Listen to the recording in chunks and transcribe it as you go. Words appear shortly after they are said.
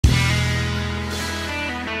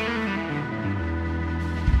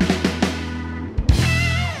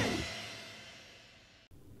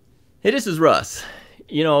Hey, this is Russ.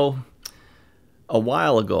 You know, a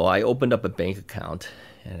while ago, I opened up a bank account,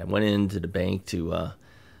 and I went into the bank to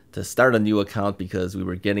start a new account because we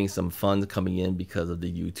were getting some funds coming in because of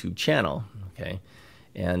the YouTube channel. Okay,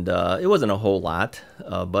 and it wasn't a whole lot,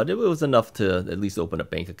 but it was enough to at least open a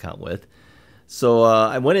bank account with. So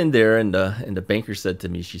I went in there, and the banker said to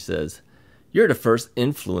me, she says, "You're the first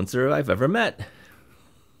influencer I've ever met."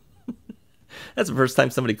 That's the first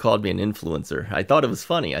time somebody called me an influencer. I thought it was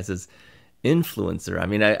funny. I says, influencer. I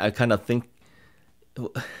mean, I kind of think,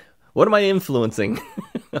 what am I influencing?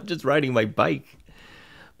 I'm just riding my bike.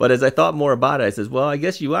 But as I thought more about it, I says, well, I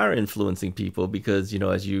guess you are influencing people because, you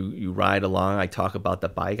know, as you ride along, I talk about the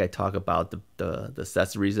bike. I talk about the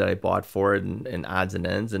accessories that I bought for it and odds and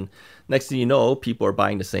ends. And next thing you know, people are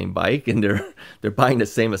buying the same bike and they're buying the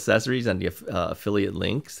same accessories on the affiliate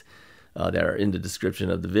links that are in the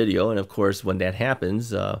description of the video. And of course, when that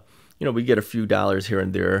happens, you know, we get a few dollars here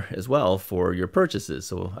and there as well for your purchases.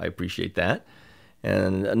 So I appreciate that.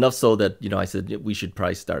 And enough so that, you know, I said we should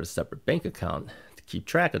probably start a separate bank account to keep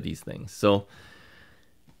track of these things. So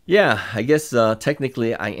yeah, I guess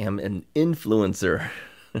technically I am an influencer.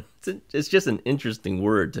 It's just an interesting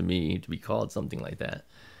word to me to be called something like that.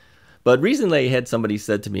 But recently I had somebody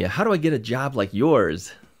said to me, how do I get a job like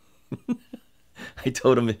yours? I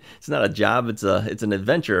told him it's not a job, it's an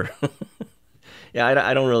adventure. Yeah,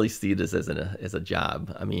 I don't really see this as a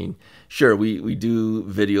job. I mean, sure, we do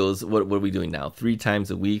videos. What are we doing now? 3 times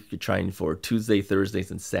a week. You're trying for Tuesday, Thursdays,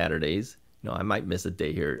 and Saturdays. You know, I might miss a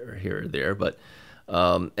day here or there, but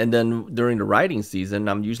and then during the riding season,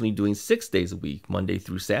 I'm usually doing 6 days a week, Monday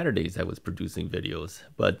through Saturdays. I was producing videos,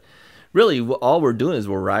 but really, all we're doing is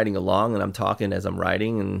we're riding along, and I'm talking as I'm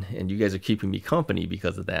riding, and you guys are keeping me company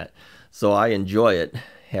because of that. So I enjoy it,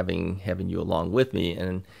 having you along with me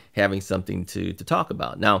and having something to talk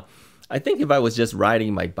about. Now, I think if I was just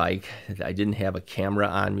riding my bike, I didn't have a camera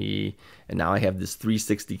on me, and now I have this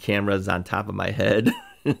 360 cameras on top of my head.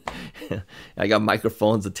 I got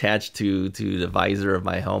microphones attached to the visor of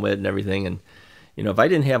my helmet and everything, and you know, if I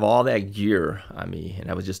didn't have all that gear on me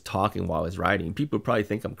and I was just talking while I was riding, people would probably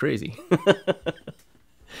think I'm crazy.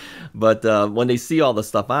 But when they see all the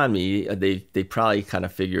stuff on me, they probably kind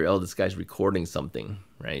of figure, oh, this guy's recording something,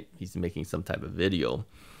 right? He's making some type of video.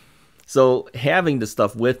 So having the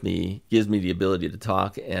stuff with me gives me the ability to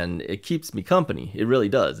talk, and it keeps me company. It really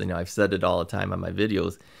does. You know, I've said it all the time on my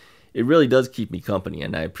videos. It really does keep me company,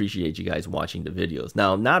 and I appreciate you guys watching the videos.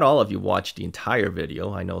 Now, not all of you watch the entire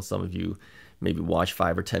video. I know some of you maybe watch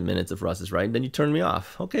 5 or 10 minutes of Russ's ride, and then you turn me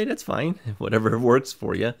off. Okay, that's fine. Whatever works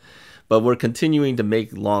for you. But we're continuing to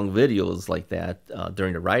make long videos like that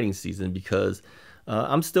during the riding season because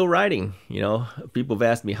I'm still riding. You know, people have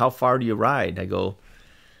asked me, how far do you ride? I go,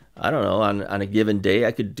 I don't know. On a given day,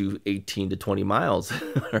 I could do 18 to 20 miles,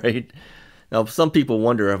 right? Now, some people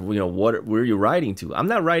wonder, you know, where are you riding to? I'm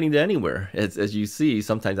not riding to anywhere. As you see,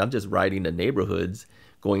 sometimes I'm just riding the neighborhoods,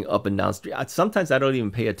 going up and down street. Sometimes I don't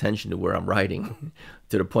even pay attention to where I'm riding,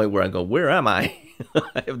 to the point where I go, where am I?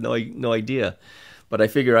 I have no idea. But I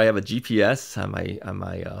figure I have a GPS on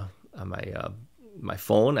my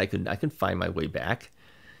phone. I can find my way back,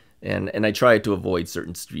 and I try to avoid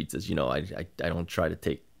certain streets. As you know, I don't try to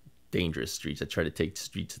take dangerous streets. I try to take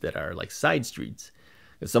streets that are like side streets.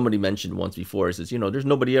 As somebody mentioned once before, it says, you know, there's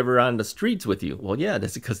nobody ever on the streets with you. Well, yeah,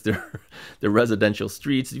 that's because they're residential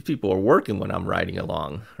streets. These people are working when I'm riding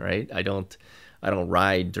along, right? I don't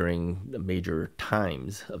ride during the major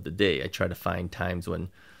times of the day. I try to find times when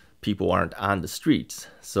people aren't on the streets.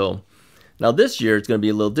 So now this year it's going to be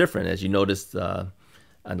a little different. As you noticed on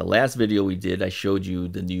the last video we did, I showed you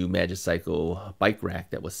the new Magicycle bike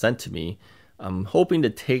rack that was sent to me. I'm hoping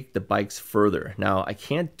to take the bikes further. Now, I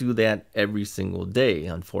can't do that every single day,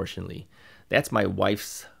 unfortunately. That's my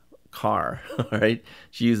wife's car, right?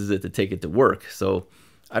 She uses it to take it to work. So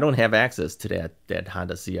I don't have access to that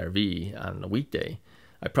Honda CR-V on a weekday.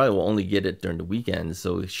 I probably will only get it during the weekends.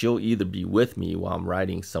 So she'll either be with me while I'm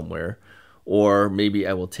riding somewhere, or maybe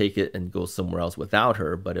I will take it and go somewhere else without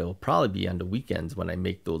her, but it'll probably be on the weekends when I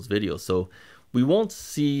make those videos. So we won't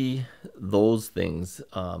see those things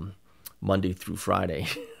Monday through Friday,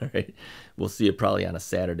 right? We'll see it probably on a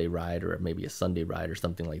Saturday ride or maybe a Sunday ride or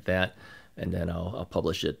something like that. And then I'll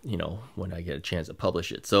publish it, you know, when I get a chance to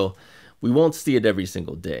publish it. So we won't see it every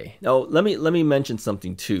single day. Now, let me mention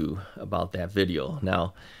something too about that video.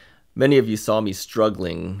 Now, many of you saw me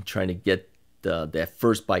struggling trying to get that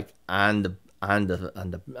first bike on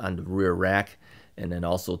the rear rack, and then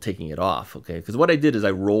also taking it off, okay? Because what I did is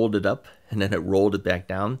I rolled it up and then I rolled it back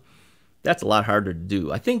down. That's a lot harder to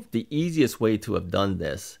do. I think the easiest way to have done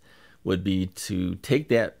this would be to take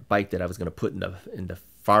that bike that I was going to put in the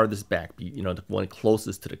farthest back, you know, the one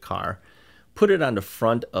closest to the car. Put it on the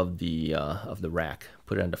front of the rack.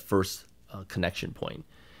 Put it on the first connection point.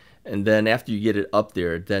 And then after you get it up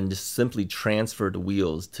there, then just simply transfer the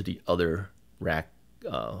wheels to the other rack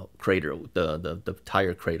cradle, the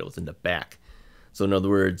tire cradles in the back. So in other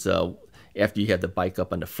words, after you have the bike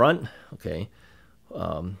up on the front, okay,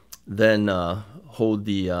 then hold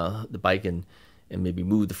the bike and maybe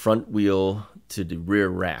move the front wheel to the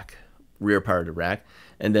rear part of the rack,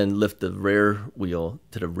 and then lift the rear wheel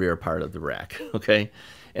to the rear part of the rack, okay?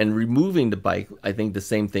 And removing the bike, I think the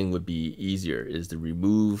same thing would be easier, is to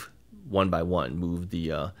remove one by one, move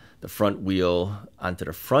the front wheel onto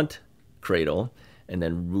the front cradle, and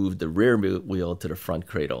then move the rear wheel to the front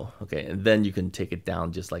cradle, okay? And then you can take it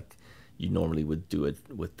down just like you normally would do it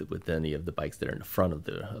with any of the bikes that are in the front of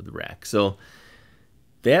the rack. So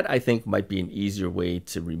that, I think, might be an easier way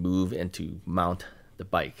to remove and to mount the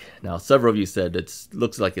bike. Now, several of you said it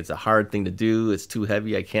looks like it's a hard thing to do. It's too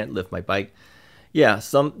heavy. I can't lift my bike. Yeah,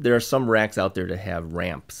 there are some racks out there that have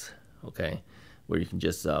ramps, okay, where you can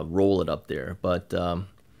just roll it up there. But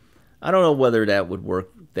I don't know whether that would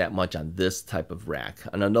work that much on this type of rack.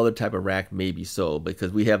 On another type of rack, maybe so,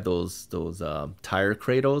 because we have those tire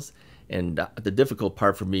cradles. And the difficult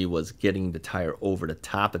part for me was getting the tire over the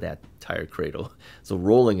top of that tire cradle. So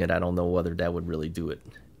rolling it, I don't know whether that would really do it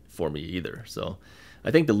for me either. So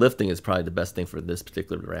I think the lifting is probably the best thing for this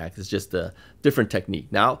particular rack. It's just a different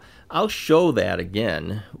technique. Now, I'll show that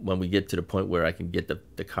again when we get to the point where I can get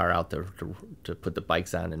the car out there to put the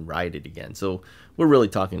bikes on and ride it again. So we're really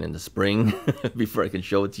talking in the spring before I can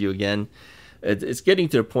show it to you again. It's getting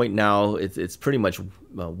to a point now, it's pretty much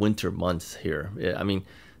winter months here. I mean,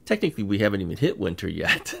 technically, we haven't even hit winter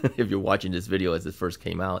yet. If you're watching this video as it first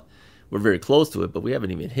came out, we're very close to it, but we haven't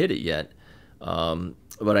even hit it yet.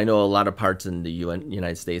 But I know a lot of parts in the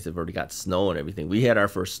United States have already got snow and everything. We had our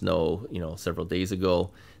first snow, you know, several days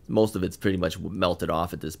ago. Most of it's pretty much melted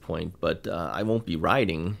off at this point, but I won't be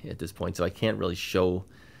riding at this point, so I can't really show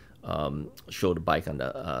the bike on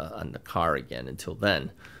the car again until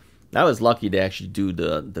then. I was lucky to actually do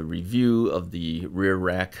the review of the rear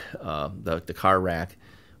rack, the car rack,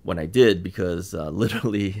 when I did, because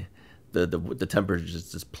literally the temperature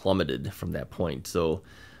just plummeted from that point. So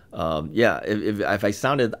yeah, if I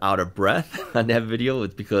sounded out of breath on that video,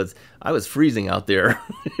 it's because I was freezing out there.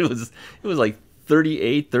 it was like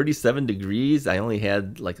 38, 37 degrees. I only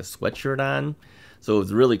had like a sweatshirt on, so it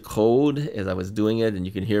was really cold as I was doing it, and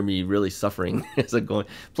you can hear me really suffering as I'm going.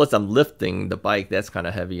 Plus, I'm lifting the bike. That's kind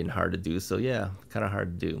of heavy and hard to do. So yeah, kind of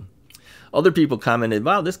hard to do. Other people commented,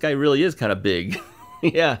 "Wow, this guy really is kind of big."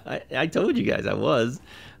 Yeah, I told you guys I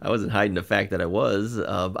wasn't hiding the fact that I was.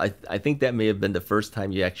 I think that may have been the first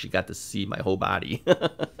time you actually got to see my whole body.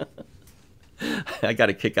 I got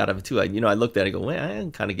a kick out of it too. I looked at it and go, man,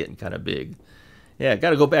 I'm kind of getting kind of big. Yeah, got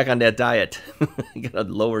to go back on that diet. Got to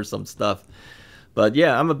lower some stuff. But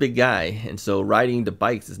yeah, I'm a big guy, and so riding the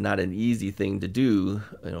bikes is not an easy thing to do,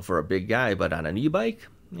 for a big guy. But on an e-bike,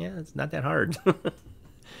 yeah, it's not that hard.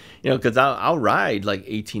 Because I'll ride like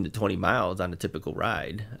 18 to 20 miles on a typical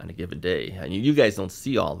ride on a given day. I mean, you guys don't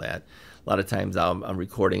see all that. A lot of times I'm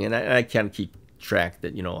recording, and I can't keep track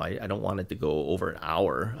that, I don't want it to go over an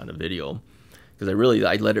hour on a video, because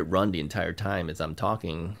I let it run the entire time as I'm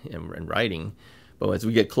talking and writing. But as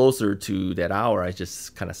we get closer to that hour, I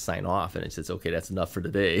just kind of sign off, and it says, okay, that's enough for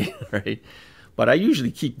today, right? But I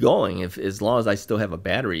usually keep going. As long as I still have a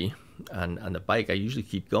battery on the bike, I usually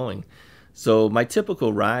keep going. So my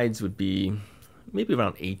typical rides would be maybe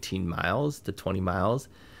around 18 miles to 20 miles.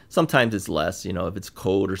 Sometimes it's less, if it's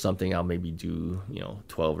cold or something, I'll maybe do,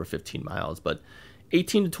 12 or 15 miles. But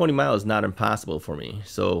 18 to 20 miles is not impossible for me.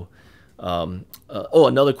 So,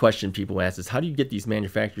 another question people ask is, how do you get these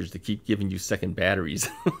manufacturers to keep giving you second batteries?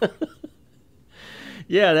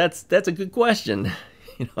 Yeah, that's a good question.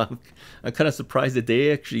 I'm kind of surprised that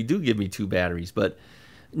they actually do give me 2 batteries, but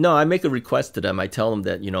no, I make a request to them. I tell them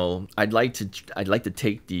that I'd like to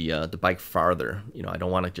take the bike farther. I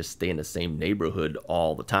don't want to just stay in the same neighborhood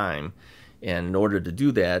all the time. And in order to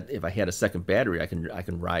do that, if I had a second battery, I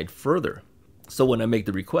can ride further. So when I make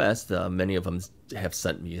the request, many of them have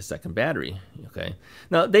sent me a second battery. Okay,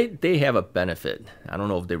 now they have a benefit. I don't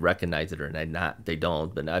know if they recognize it or not. They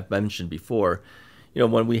don't. But I've mentioned before,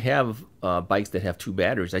 when we have bikes that have 2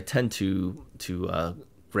 batteries, I tend to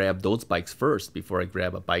grab those bikes first before I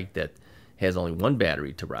grab a bike that has only 1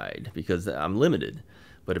 battery to ride, because I'm limited.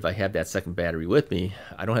 But if I have that second battery with me,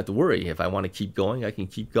 I don't have to worry. If I want to keep going, I can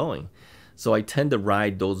keep going. So I tend to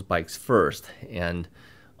ride those bikes first. And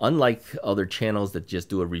unlike other channels that just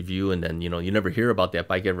do a review and then you never hear about that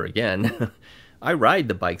bike ever again, I ride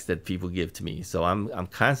the bikes that people give to me, so I'm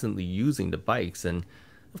constantly using the bikes, and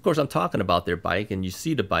of course I'm talking about their bike, and you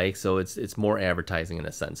see the bike, so it's more advertising in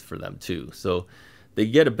a sense for them too. So they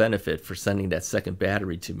get a benefit for sending that second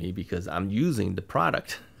battery to me because I'm using the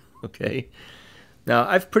product. Okay. Now,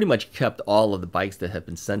 I've pretty much kept all of the bikes that have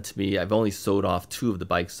been sent to me. I've only sold off 2 of the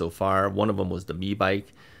bikes so far. One of them was the Me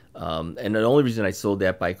bike. And the only reason I sold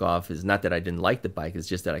that bike off is not that I didn't like the bike, it's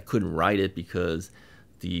just that I couldn't ride it because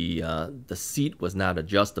the seat was not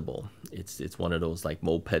adjustable. It's one of those like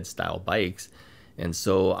moped style bikes. And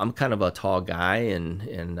so I'm kind of a tall guy,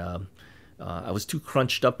 and I was too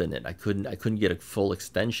crunched up in it. I couldn't get a full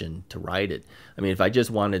extension to ride it. I mean, if I just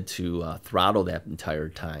wanted to throttle that entire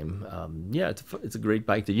time, yeah, it's a great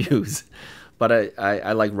bike to use. But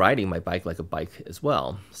I like riding my bike like a bike as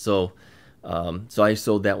well. So I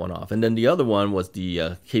sold that one off. And then the other one was the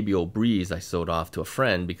KBO Breeze. I sold off to a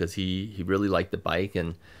friend because he really liked the bike.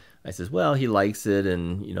 And I says, well, he likes it.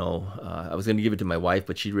 And, you know, I was going to give it to my wife,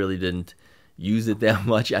 but she really didn't use it that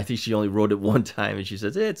much. I think she only rode it one time, and she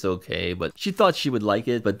says it's okay, but she thought she would like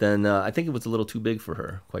it. But then I think it was a little too big for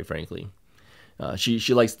her, quite frankly.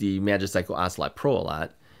 She likes the Magicycle Ocelot Pro a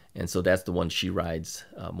lot, and so that's the one she rides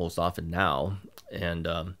most often now. And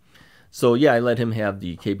so yeah, I let him have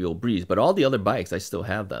the KBO Breeze, but all the other bikes I still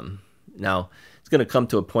have them. Now it's going to come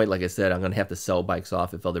to a point, like I said, I'm going to have to sell bikes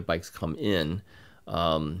off if other bikes come in.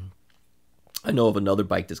 I know of another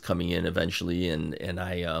bike that's coming in eventually, and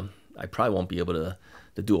I probably won't be able to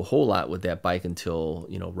do a whole lot with that bike until,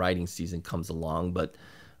 you know, riding season comes along. But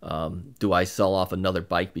do I sell off another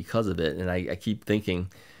bike because of it? And I keep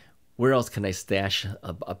thinking, where else can I stash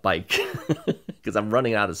a bike? Because I'm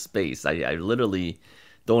running out of space. I literally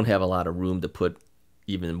don't have a lot of room to put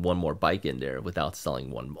even one more bike in there without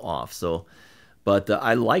selling one off. So, but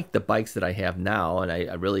I like the bikes that I have now, and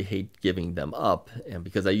I really hate giving them up, and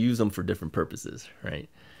because I use them for different purposes, right?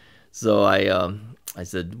 So I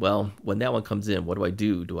said, well, when that one comes in, what do I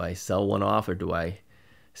do? Do I sell one off, or do I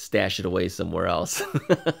stash it away somewhere else?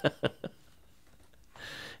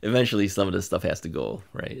 Eventually, some of this stuff has to go,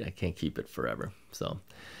 right? I can't keep it forever. So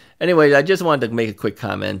anyway, I just wanted to make a quick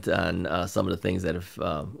comment on some of the things that have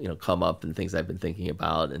you know, come up and things I've been thinking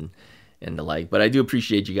about and the like. But I do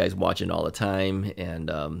appreciate you guys watching all the time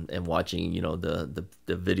and watching, you know, the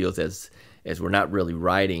videos as we're not really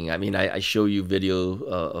riding. I mean, I show you video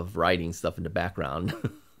of riding stuff in the background.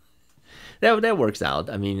 that works out.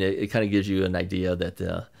 I mean, it kind of gives you an idea that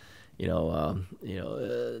the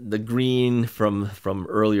green from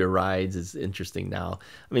earlier rides is interesting now.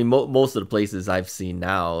 I mean, most of the places I've seen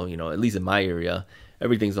now, you know, at least in my area,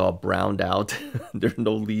 everything's all browned out. There's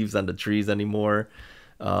no leaves on the trees anymore.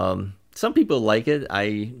 Some people like it.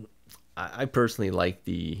 I personally like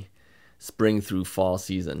the spring through fall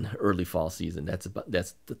season, early fall season. That's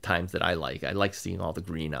the times that I like. I like seeing all the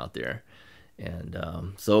green out there. And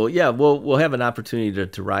so yeah, we'll have an opportunity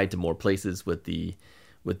to ride to more places with the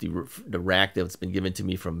rack that's been given to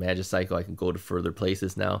me from Magicycle. I can go to further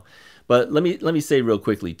places now. But let me say real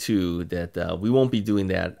quickly too that we won't be doing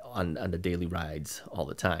that on the daily rides all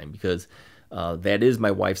the time, because that is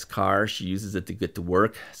my wife's car. She uses it to get to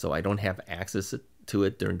work, so I don't have access to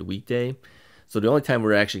it during the weekday. So the only time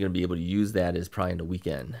we're actually going to be able to use that is probably on the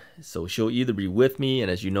weekend. So she'll either be with me, and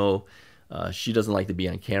as you know, she doesn't like to be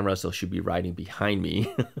on camera, so she'll be riding behind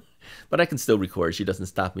me. But I can still record. She doesn't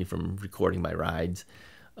stop me from recording my rides.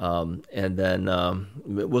 And then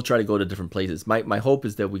we'll try to go to different places. My hope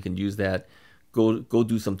is that we can use that, go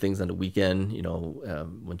do some things on the weekend, you know,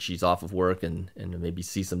 when she's off of work, and maybe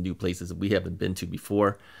see some new places that we haven't been to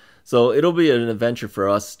before. So it'll be an adventure for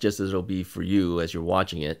us, just as it'll be for you as you're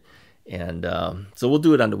watching it. And so we'll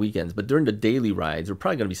do it on the weekends. But during the daily rides, we're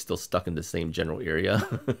probably going to be still stuck in the same general area.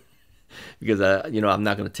 Because you know, I'm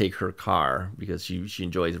not going to take her car, because she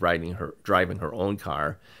enjoys driving her own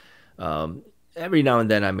car. Every now and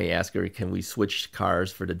then I may ask her, can we switch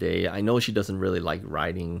cars for the day? I know she doesn't really like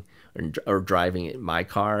riding or driving in my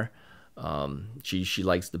car. She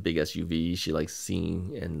likes the big SUV. She likes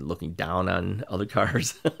seeing and looking down on other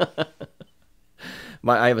cars.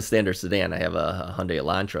 I have a standard sedan. I have a Hyundai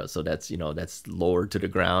Elantra, so that's, you know, that's lower to the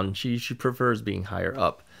ground. She prefers being higher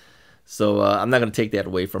up. So I'm not going to take that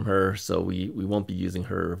away from her. So we won't be using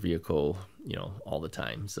her vehicle, you know, all the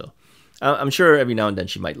time. So I'm sure every now and then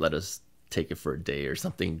she might let us take it for a day or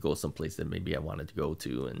something, go someplace that maybe I wanted to go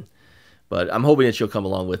to. But I'm hoping that she'll come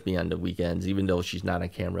along with me on the weekends, even though she's not on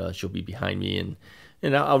camera. She'll be behind me,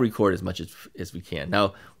 and I'll record as much as we can.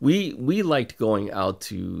 Now, we liked going out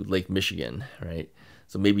to Lake Michigan, right?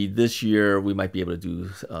 So maybe this year we might be able to do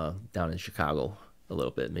down in Chicago a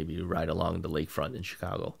little bit, maybe ride along the lakefront in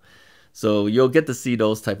Chicago. So you'll get to see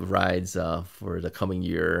those type of rides for the coming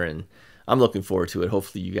year, and I'm looking forward to it.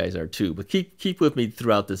 Hopefully you guys are too. But keep with me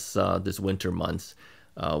throughout this winter months.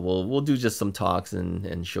 We'll do just some talks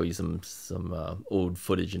and show you some old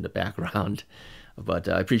footage in the background. But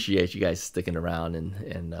I appreciate you guys sticking around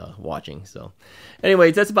and watching. So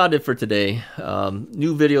anyways, that's about it for today.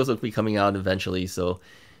 New videos will be coming out eventually. So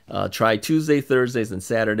try Tuesday, Thursdays, and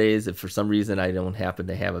Saturdays. If for some reason I don't happen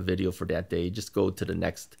to have a video for that day, just go to the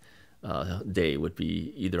next day. Would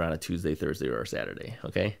be either on a Tuesday, Thursday, or a Saturday.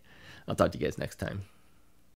 Okay? I'll talk to you guys next time.